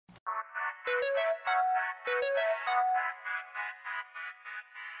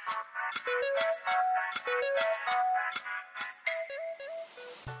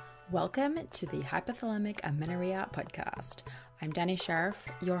Welcome to the Hypothalamic Amenorrhea podcast. I'm Danny Sheriff,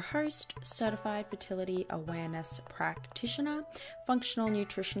 your host, certified fertility awareness practitioner, functional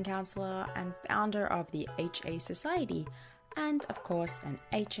nutrition counselor, and founder of the HA Society, and of course, an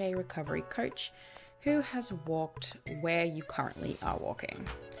HA recovery coach who has walked where you currently are walking.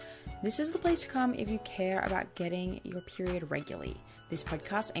 This is the place to come if you care about getting your period regularly. This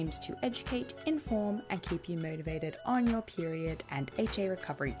podcast aims to educate, inform, and keep you motivated on your period and HA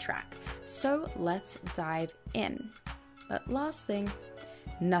recovery track. So let's dive in. But last thing,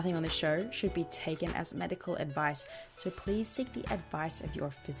 nothing on the show should be taken as medical advice, so please seek the advice of your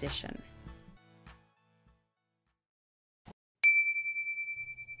physician.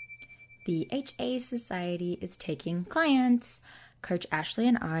 The HA Society is taking clients. Coach Ashley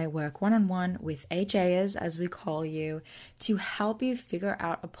and I work one-on-one with HAers, as we call you, to help you figure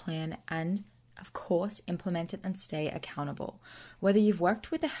out a plan and, of course, implement it and stay accountable. Whether you've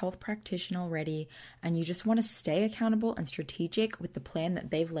worked with a health practitioner already and you just want to stay accountable and strategic with the plan that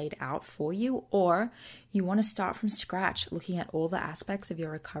they've laid out for you, or you want to start from scratch looking at all the aspects of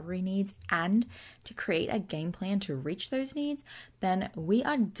your recovery needs and to create a game plan to reach those needs, then we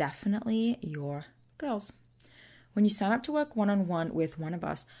are definitely your girls. When you sign up to work one-on-one with one of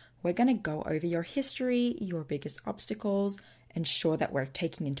us, we're going to go over your history, your biggest obstacles, ensure that we're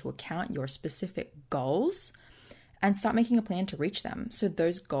taking into account your specific goals, and start making a plan to reach them. So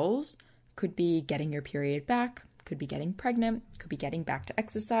those goals could be getting your period back, could be getting pregnant, could be getting back to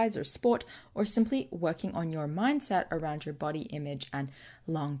exercise or sport, or simply working on your mindset around your body image and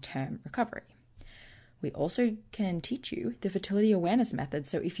long-term recovery. We also can teach you the fertility awareness method.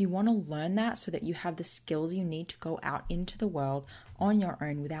 So if you want to learn that so that you have the skills you need to go out into the world on your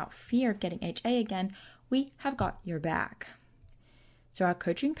own without fear of getting HA again, we have got your back. So our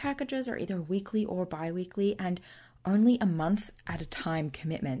coaching packages are either weekly or bi-weekly and only a month at a time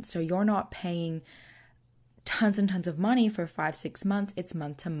commitment. So you're not paying tons and tons of money for 5-6 months. It's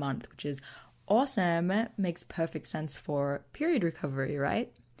month to month, which is awesome. Makes perfect sense for period recovery,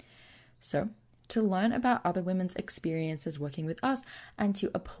 right? So to learn about other women's experiences working with us and to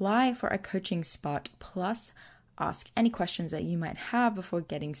apply for a coaching spot, plus ask any questions that you might have before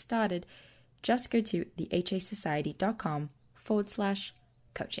getting started, just go to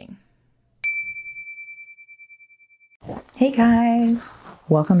thehasociety.com/coaching. Hey guys,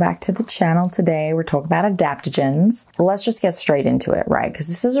 welcome back to the channel. Today we're talking about adaptogens. Let's just get straight into it, right? Because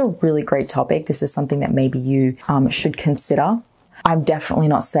this is a really great topic. This is something that maybe you should consider. I'm definitely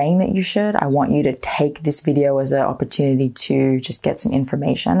not saying that you should. I want you to take this video as an opportunity to just get some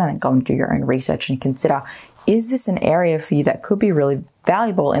information and then go and do your own research and consider, is this an area for you that could be really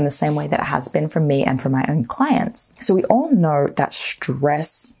valuable in the same way that it has been for me and for my own clients? So we all know that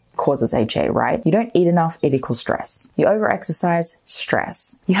stress causes HA, right? You don't eat enough, it equals stress. You overexercise,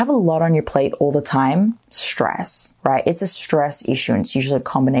 stress. You have a lot on your plate all the time, stress, right? It's a stress issue, and it's usually a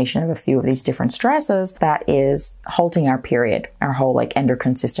combination of a few of these different stresses that is halting our period, our whole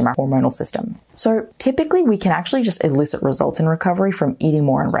endocrine system, our hormonal system. So typically we can actually just elicit results in recovery from eating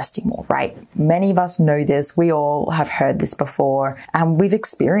more and resting more, right? Many of us know this. We all have heard this before and we've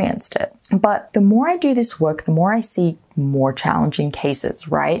experienced it. But the more I do this work, the more I see more challenging cases,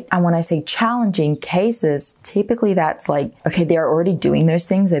 right? And when I say challenging cases, typically that's okay, they're already doing those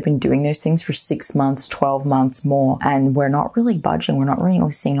things. They've been doing those things for 6 months, 12 months more, and we're not really budging. We're not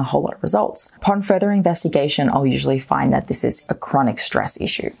really seeing a whole lot of results. Upon further investigation, I'll usually find that this is a chronic stress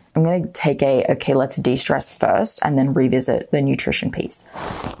issue. I'm going to take okay, let's de-stress first and then revisit the nutrition piece.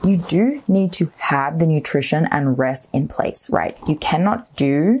 You do need to have the nutrition and rest in place, right? You cannot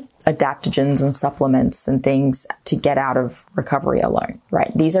do adaptogens and supplements and things to get out of recovery alone,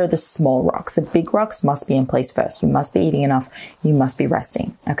 right? These are the small rocks. The big rocks must be in place first. You must be eating enough. You must be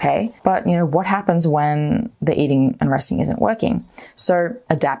resting, okay? But what happens when the eating and resting isn't working? So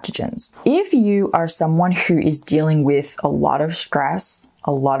adaptogens. If you are someone who is dealing with a lot of stress,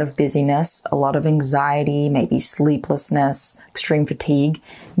 a lot of busyness, a lot of anxiety, maybe sleeplessness, extreme fatigue,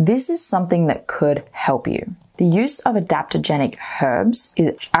 this is something that could help you. The use of adaptogenic herbs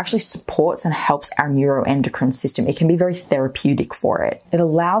actually supports and helps our neuroendocrine system. It can be very therapeutic for it. It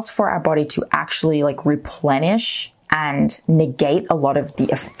allows for our body to actually replenish and negate a lot of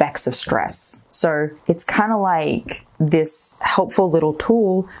the effects of stress. So it's kind of like this helpful little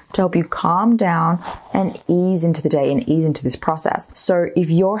tool to help you calm down and ease into the day and ease into this process. So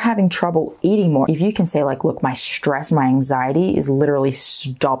if you're having trouble eating more, if you can say like, look, my stress, my anxiety is literally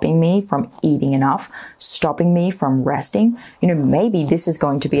stopping me from eating enough, stopping me from resting, maybe this is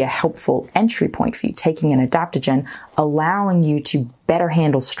going to be a helpful entry point for you. Taking an adaptogen, allowing you to better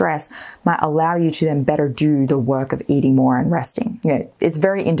handle stress, might allow you to then better do the work of eating more and resting. It's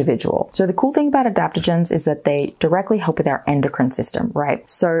very individual. So the cool thing about adaptogens is that they directly help with our endocrine system, right?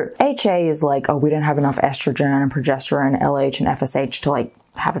 So HA is like, oh, we don't have enough estrogen and progesterone, LH and FSH to like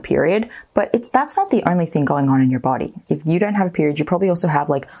have a period, but that's not the only thing going on in your body. If you don't have a period, you probably also have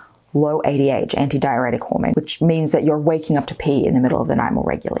like low ADH, antidiuretic hormone, which means that you're waking up to pee in the middle of the night more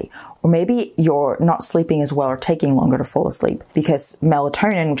regularly. Or maybe you're not sleeping as well or taking longer to fall asleep because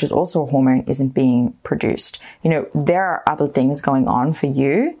melatonin, which is also a hormone, isn't being produced. There are other things going on for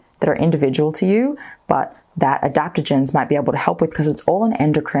you that are individual to you, but that adaptogens might be able to help with because it's all an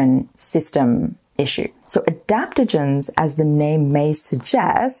endocrine system issue. So adaptogens, as the name may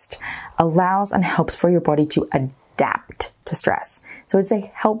suggest, allows and helps for your body to adapt to stress. So it's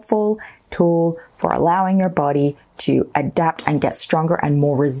a helpful tool for allowing your body to adapt and get stronger and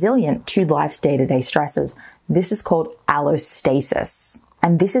more resilient to life's day-to-day stresses. This is called allostasis.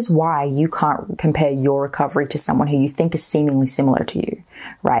 And this is why you can't compare your recovery to someone who you think is seemingly similar to you,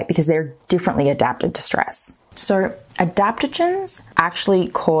 right? Because they're differently adapted to stress. So adaptogens actually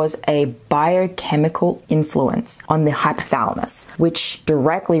cause a biochemical influence on the hypothalamus, which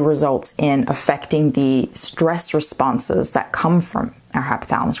directly results in affecting the stress responses that come from our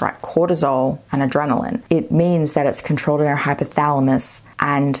hypothalamus, right? Cortisol and adrenaline. It means that it's controlled in our hypothalamus,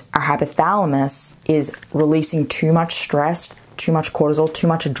 and our hypothalamus is releasing too much stress, too much cortisol, too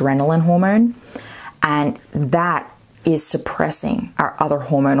much adrenaline hormone, and that is suppressing our other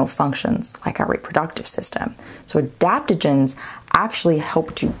hormonal functions like our reproductive system. So adaptogens actually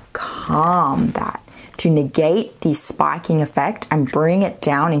help to calm that, to negate the spiking effect and bring it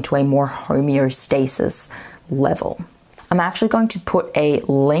down into a more homeostasis level. I'm actually going to put a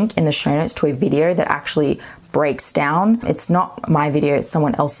link in the show notes to a video that actually breaks down. It's not my video, it's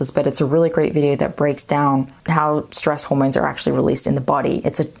someone else's, but it's a really great video that breaks down how stress hormones are actually released in the body.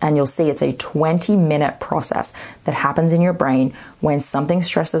 And you'll see it's a 20-minute process that happens in your brain when something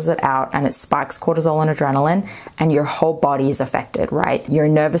stresses it out and it spikes cortisol and adrenaline, and your whole body is affected, right? Your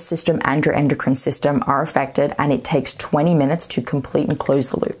nervous system and your endocrine system are affected, and it takes 20 minutes to complete and close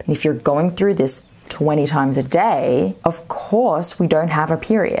the loop. And if you're going through this 20 times a day, of course, we don't have a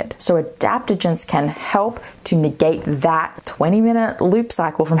period. So adaptogens can help to negate that 20-minute loop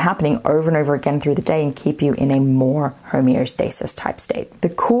cycle from happening over and over again through the day and keep you in a more homeostasis type state. The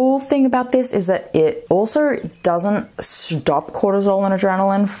cool thing about this is that it also doesn't stop cortisol and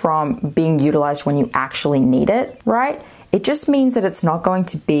adrenaline from being utilized when you actually need it, right? It just means that it's not going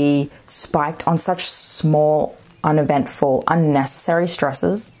to be spiked on such small, uneventful, unnecessary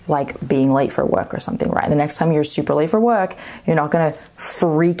stresses like being late for work or something, right? The next time you're super late for work, you're not going to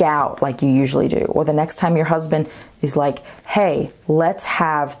freak out like you usually do. Or the next time your husband is like, hey, let's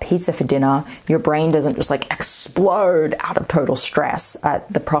have pizza for dinner, your brain doesn't just like explode out of total stress at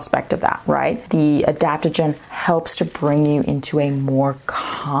the prospect of that, right? The adaptogen helps to bring you into a more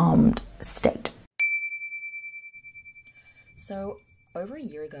calmed state. So over a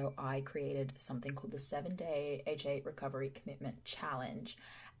year ago, I created something called the 7-Day HA Recovery Commitment Challenge,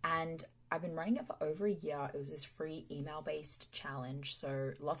 and I've been running it for over a year. It was this free email-based challenge,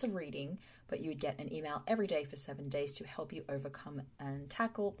 so lots of reading, but you would get an email every day for 7 days to help you overcome and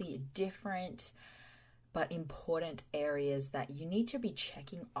tackle the different but important areas that you need to be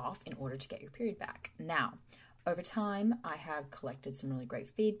checking off in order to get your period back. Now, over time, I have collected some really great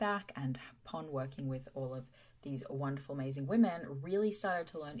feedback, and upon working with all of these wonderful, amazing women, really started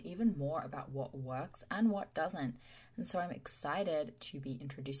to learn even more about what works and what doesn't. And so I'm excited to be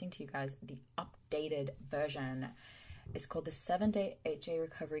introducing to you guys the updated version. It's called the 7-Day HA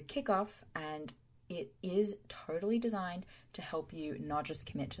Recovery Kickoff, and it is totally designed to help you not just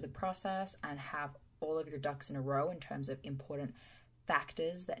commit to the process and have all of your ducks in a row in terms of important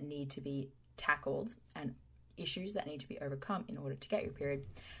factors that need to be tackled and issues that need to be overcome in order to get your period,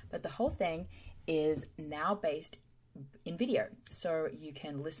 but the whole thing is now based in video. So you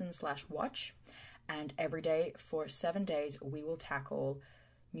can listen/watch, and every day for 7 days, we will tackle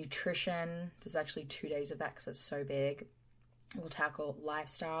nutrition. There's actually 2 days of that because it's so big. We'll tackle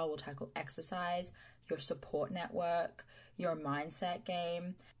lifestyle, we'll tackle exercise, your support network, your mindset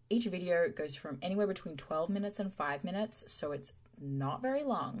game. Each video goes from anywhere between 12 minutes and 5 minutes, so it's not very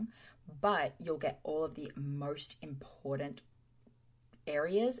long, but you'll get all of the most important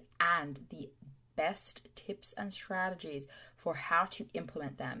areas and the best tips and strategies for how to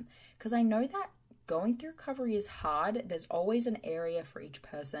implement them. Because I know that going through recovery is hard. There's always an area for each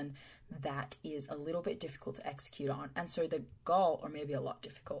person that is a little bit difficult to execute on. And so the goal, or maybe a lot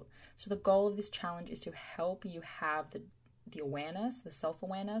difficult. So the goal of this challenge is to help you have the awareness, the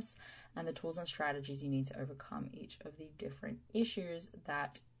self-awareness, and the tools and strategies you need to overcome each of the different issues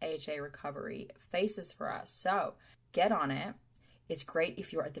that AHA recovery faces for us. So get on it. It's great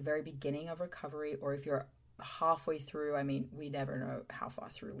if you're at the very beginning of recovery, or if you're halfway through. I mean, we never know how far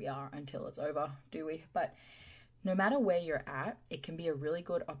through we are until it's over, do we? But no matter where you're at, it can be a really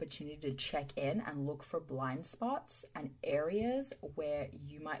good opportunity to check in and look for blind spots and areas where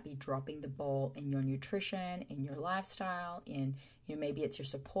you might be dropping the ball in your nutrition, in your lifestyle, in, maybe it's your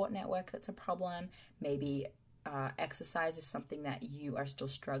support network that's a problem. Maybe exercise is something that you are still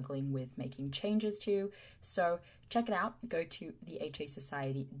struggling with making changes to. So check it out. Go to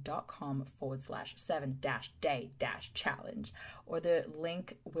thehasociety.com/7-day-challenge, or the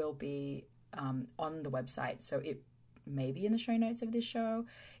link will be on the website. So it may be in the show notes of this show.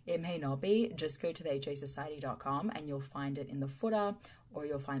 It may not be. Just go to thehasociety.com and you'll find it in the footer, or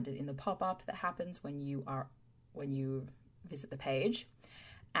you'll find it in the pop-up that happens when you visit the page.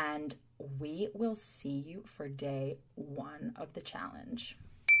 And we will see you for day 1 of the challenge.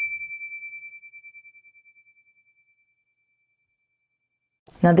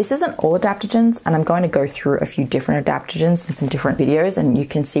 Now, this isn't all adaptogens, and I'm going to go through a few different adaptogens in some different videos, and you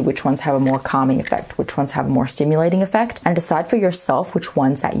can see which ones have a more calming effect, which ones have a more stimulating effect, and decide for yourself which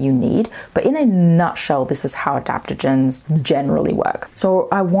ones that you need. But in a nutshell, this is how adaptogens generally work. So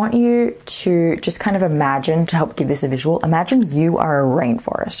I want you to just kind of imagine, to help give this a visual, imagine you are a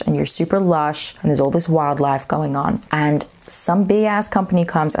rainforest and you're super lush and there's all this wildlife going on, and some big ass company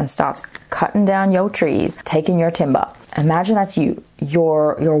comes and starts cutting down your trees, taking your timber. Imagine that's you.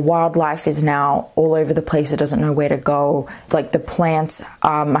 Your wildlife is now all over the place. It doesn't know where to go. Like the plants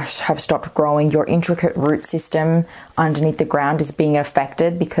have stopped growing. Your intricate root system underneath the ground is being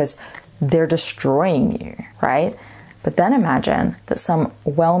affected because they're destroying you, right? But then imagine that some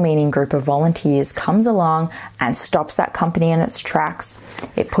well-meaning group of volunteers comes along and stops that company in its tracks.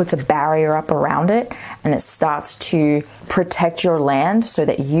 It puts a barrier up around it and it starts to protect your land so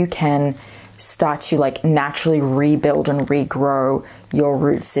that you can start to like naturally rebuild and regrow your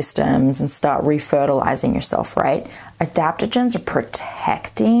root systems and start refertilizing yourself, right? Adaptogens are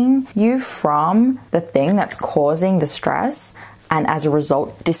protecting you from the thing that's causing the stress, and as a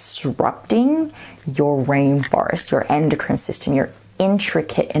result, disrupting your rainforest, your endocrine system, your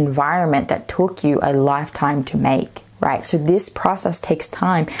intricate environment that took you a lifetime to make, right? So this process takes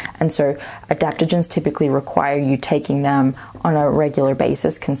time. And so adaptogens typically require you taking them on a regular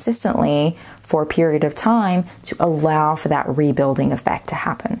basis consistently for a period of time to allow for that rebuilding effect to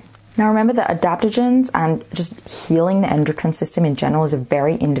happen. Now remember that adaptogens and just healing the endocrine system in general is a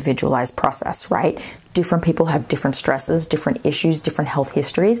very individualized process, right? Different people have different stresses, different issues, different health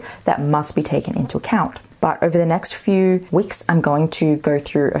histories that must be taken into account. But over the next few weeks, I'm going to go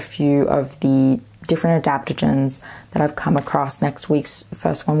through a few of the different adaptogens that I've come across. Next week's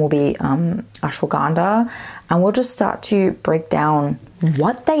first one will be ashwagandha, and we'll just start to break down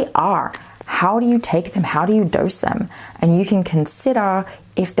what they are. How do you take them? How do you dose them? And you can consider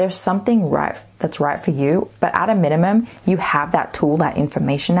if there's something that's right for you, but at a minimum, you have that tool, that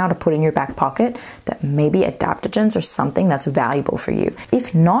information now to put in your back pocket that maybe adaptogens are something that's valuable for you.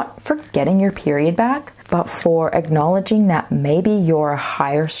 If not for getting your period back, but for acknowledging that maybe you're a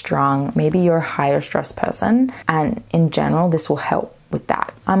higher strung, maybe you're a higher stress person, and in general, this will help with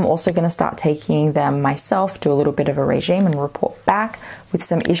that. I'm also going to start taking them myself, do a little bit of a regime and report back with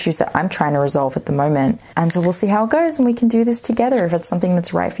some issues that I'm trying to resolve at the moment. And so we'll see how it goes, and we can do this together if it's something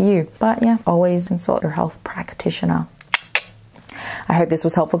that's right for you. But yeah, always consult your health practitioner. I hope this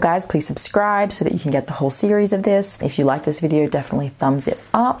was helpful, guys. Please subscribe so that you can get the whole series of this. If you like this video, definitely thumbs it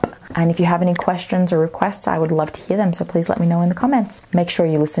up. And if you have any questions or requests, I would love to hear them. So please let me know in the comments. Make sure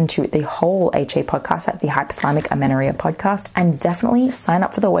you listen to the whole HA podcast at the Hypothalamic Amenorrhea podcast, and definitely sign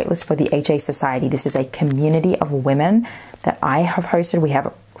up for the waitlist for the HA Society. This is a community of women that I have hosted. We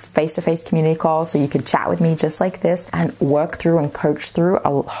have face-to-face community calls so you can chat with me just like this and work through and coach through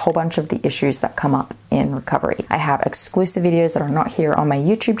a whole bunch of the issues that come up in recovery. I have exclusive videos that are not here on my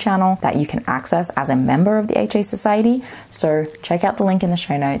YouTube channel that you can access as a member of the HA Society. So check out the link in the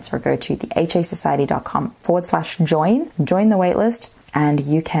show notes or go to thehasociety.com/join. Join the waitlist and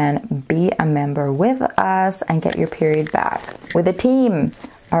you can be a member with us and get your period back with a team.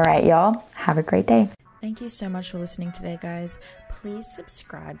 All right, y'all, have a great day. Thank you so much for listening today, guys. Please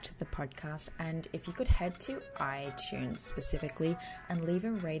subscribe to the podcast, and if you could head to iTunes specifically and leave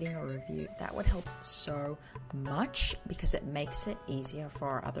a rating or review, that would help so much because it makes it easier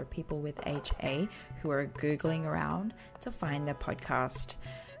for other people with HA who are Googling around to find the podcast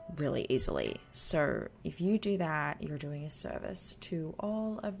really easily. So if you do that, you're doing a service to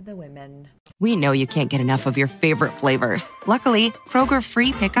all of the women. We know you can't get enough of your favorite flavors. Luckily, Kroger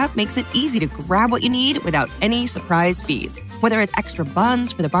Free Pickup makes it easy to grab what you need without any surprise fees. Whether it's extra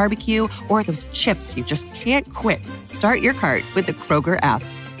buns for the barbecue or those chips you just can't quit, start your cart with the Kroger app.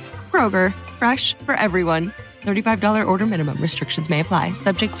 Kroger, fresh for everyone. $35 order minimum. Restrictions may apply.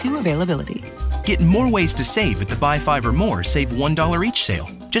 Subject to availability. Get more ways to save at the Buy 5 or More Save $1 each sale.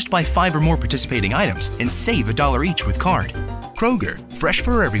 Just buy 5 or more participating items and save $1 each with card. Kroger, fresh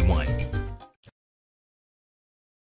for everyone.